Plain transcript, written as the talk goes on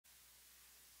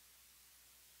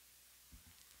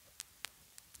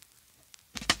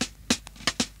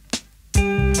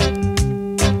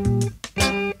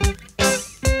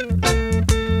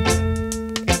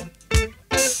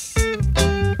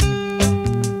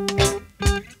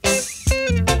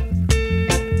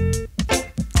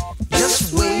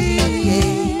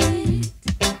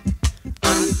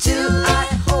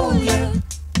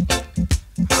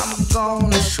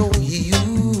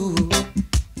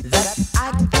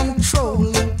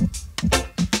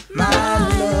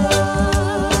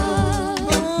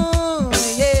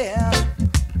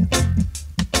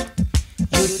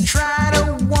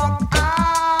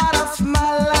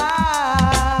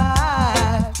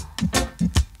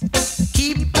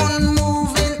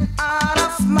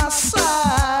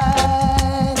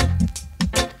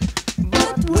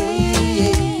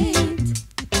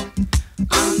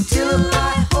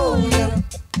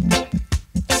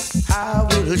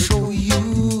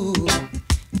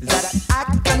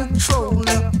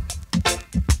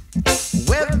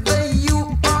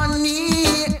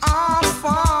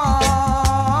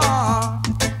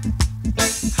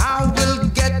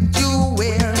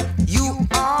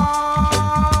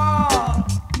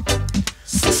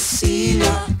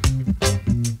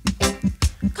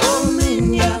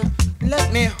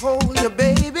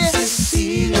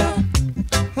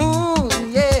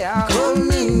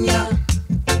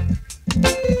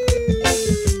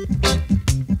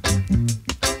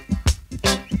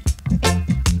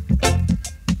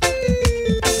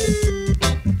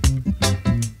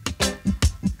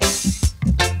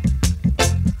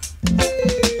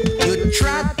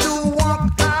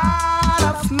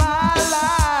my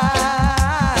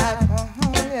life.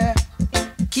 Yeah.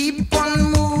 Keep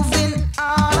on moving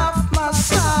out of my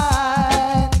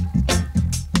sight.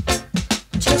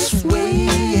 Just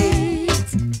wait.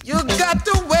 You got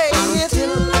to wait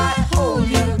until I hold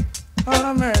you.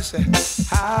 Oh, mercy.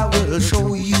 I will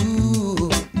show you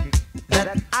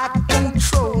that I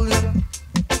control you.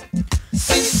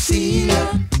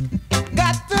 Cecilia,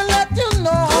 got to let you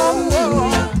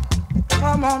know.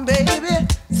 Come on, baby.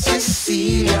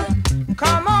 Cecilia,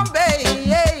 come on, baby.